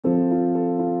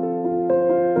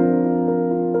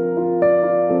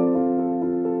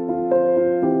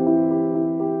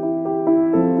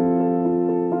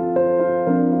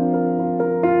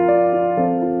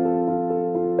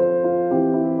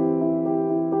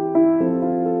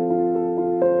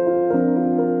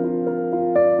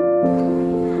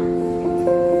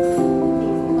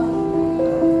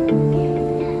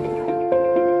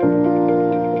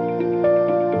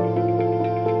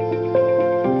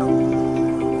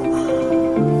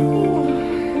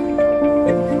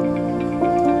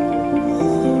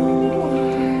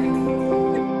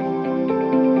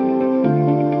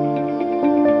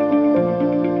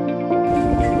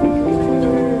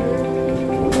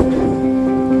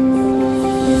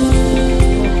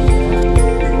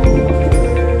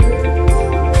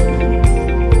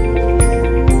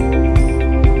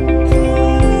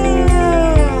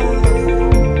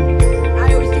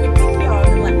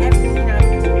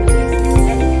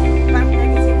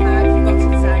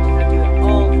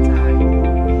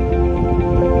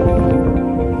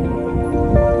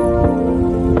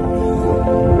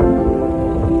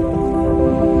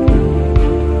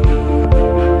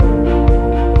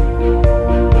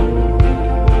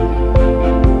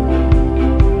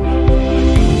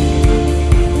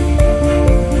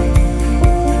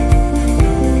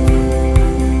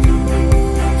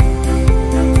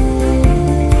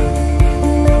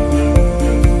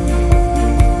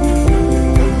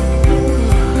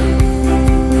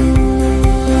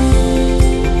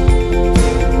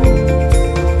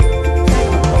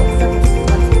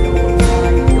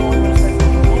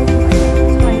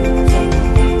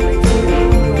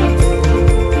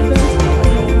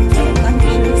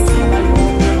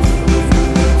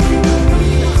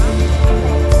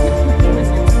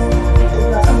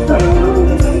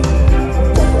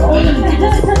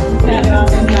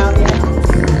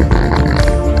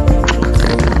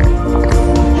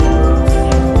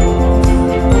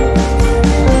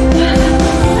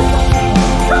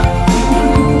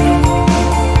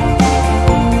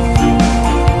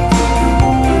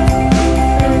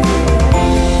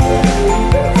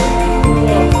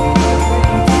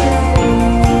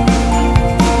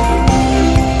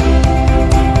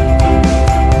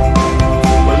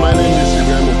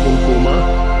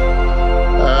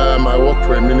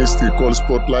called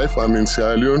Spotlight. I'm in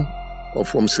Sierra Leone, or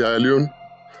from Sierra Leone.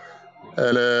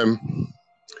 And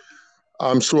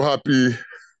I'm so happy,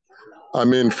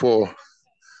 this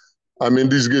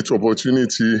great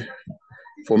opportunity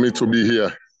for me to be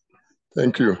here.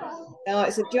 Thank you. No,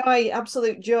 it's a joy,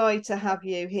 absolute joy to have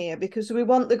you here, because we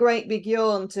want the Great Big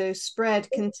Yawn to spread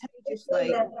contagiously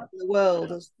in the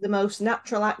world as the most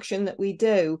natural action that we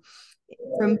do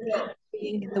from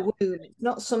being in the womb. It's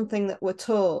not something that we're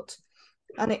taught,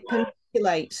 and it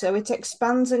manipulates, so it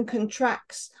expands and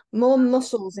contracts more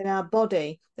muscles in our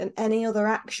body than any other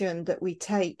action that we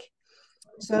take.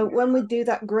 So when we do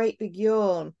that Great Big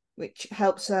Yawn, which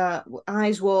helps our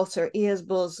eyes water, ears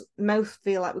buzz, mouth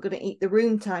feel like we're going to eat the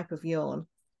room type of yawn,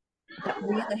 that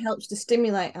really helps to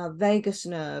stimulate our vagus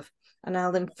nerve and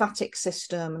our lymphatic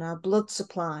system and our blood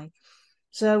supply.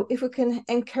 So if we can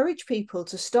encourage people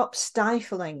to stop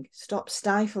stifling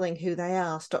who they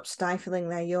are, stop stifling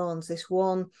their yawns, this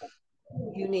one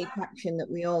unique action that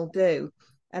we all do,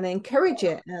 and encourage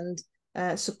it and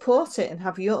support it, and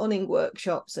have yawning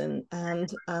workshops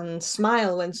and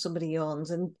smile when somebody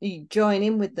yawns and you join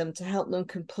in with them to help them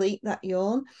complete that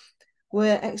yawn.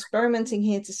 We're experimenting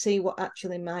here to see what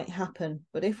actually might happen,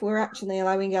 but if we're actually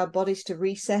allowing our bodies to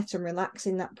reset and relax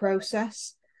in that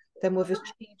process, then we've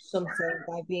achieved something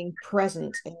by being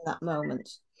present in that moment.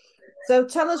 So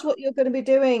tell us what you're going to be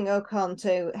doing, Okon,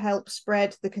 to help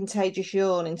spread the contagious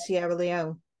yawn in Sierra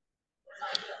Leone.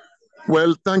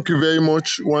 Well, thank you very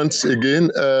much once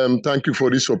again. Thank you for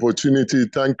this opportunity.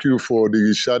 Thank you for the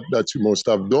research that you must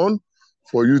have done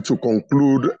for you to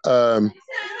conclude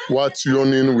what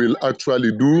yawning will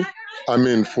actually do,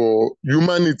 for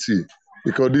humanity,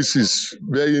 because this is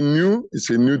very new.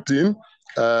 It's a new thing.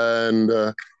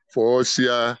 And for us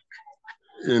here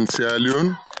in Sierra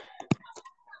Leone,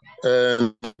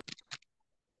 I'm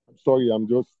sorry,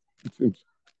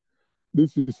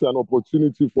 this is an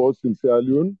opportunity for us in Sierra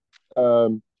Leone.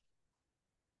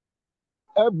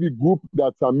 Every group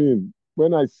that I'm in,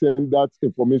 when I sent that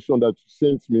information that you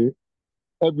sent me,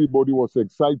 everybody was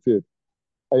excited.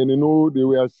 And, they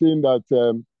were saying that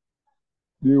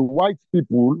the white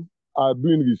people are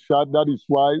doing research. That is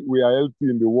why we are healthy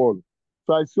in the world.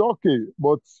 So I said, okay,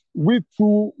 but we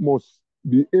too must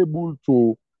be able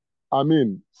to,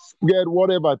 spread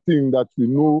whatever thing that we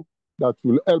know that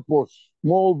will help us,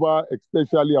 moreover,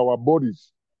 especially our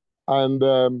bodies. And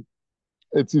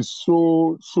it is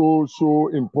so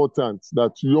important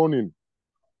that yawning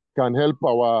can help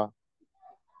our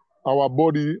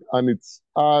body, and it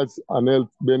has an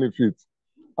health benefit.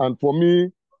 And for me,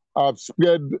 I've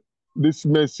spread this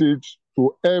message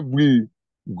to every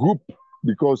group,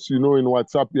 because, in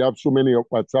WhatsApp, we have so many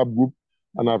WhatsApp groups,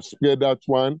 and I've spread that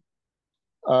one.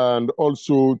 And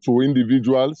also to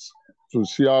individuals to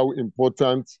see how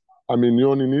important,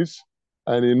 yawning is.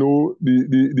 And,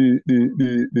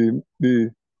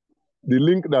 the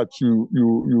link that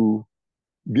you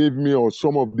gave me, or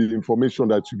some of the information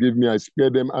that you gave me, I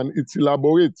spread them, and it's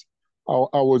elaborate.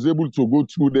 I was able to go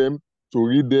through them, to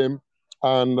read them,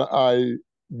 and I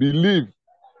believe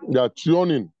that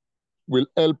yawning will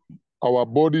help our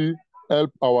body,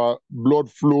 help our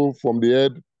blood flow from the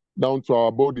head down to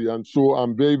our body. And so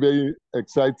I'm very, very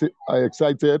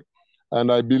excited,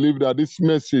 and I believe that this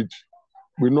message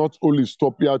will not only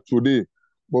stop here today,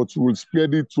 but will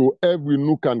spread it to every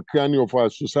nook and cranny of our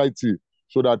society,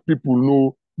 so that people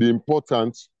know the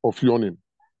importance of yawning.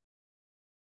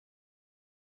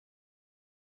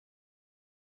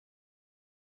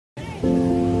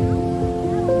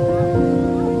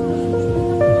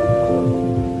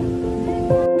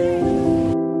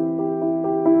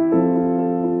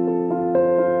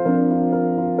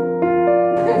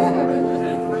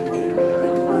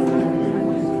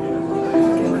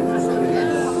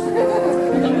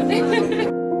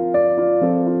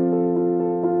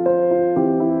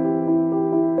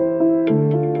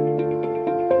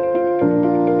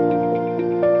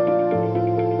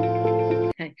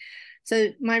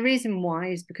 So my reason why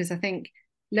is because I think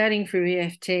learning through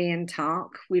EFT and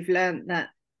talk, we've learned that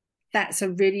that's a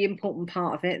really important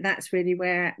part of it. That's really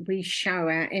where we show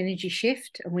our energy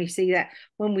shift, and we see that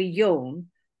when we yawn,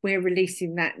 we're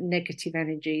releasing that negative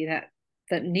energy that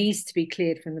needs to be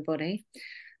cleared from the body.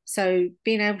 So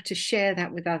being able to share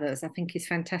that with others, I think, is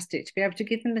fantastic, to be able to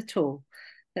give them the tool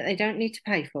that they don't need to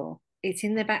pay for. It's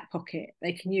in their back pocket.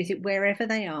 They can use it wherever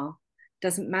they are.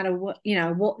 Doesn't matter what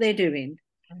they're doing.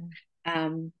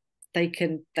 They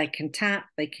can tap,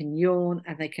 they can yawn,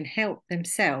 and they can help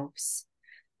themselves.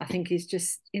 I think it's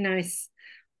just,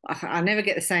 I never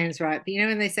get the sayings right, but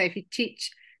when they say, if you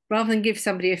teach, rather than give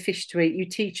somebody a fish to eat, you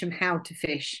teach them how to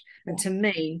fish. And to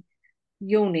me,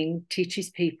 yawning teaches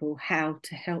people how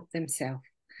to help themselves.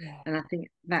 Yeah. And I think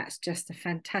that's just a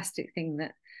fantastic thing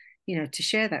that, you know, to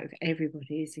share that with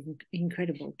everybody is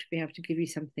incredible, to be able to give you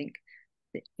something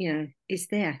that, you know, is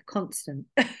there constant.